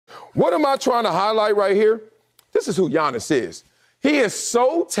What am I trying to highlight right here? This is who Giannis is. He is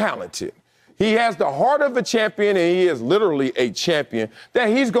so talented. He has the heart of a champion, and he is literally a champion, that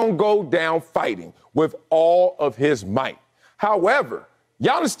he's going to go down fighting with all of his might. However,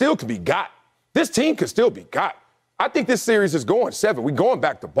 Giannis still can be got. This team can still be got. I think this series is going 7. We're going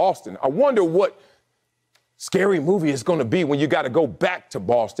back to Boston. I wonder what scary movie it's going to be when you got to go back to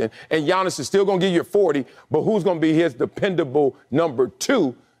Boston, and Giannis is still going to give you 40, but who's going to be his dependable number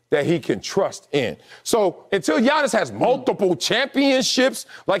 2 that he can trust in? So until Giannis has multiple championships,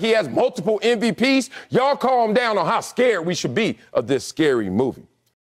 like he has multiple MVPs, y'all calm down on how scared we should be of this scary movie.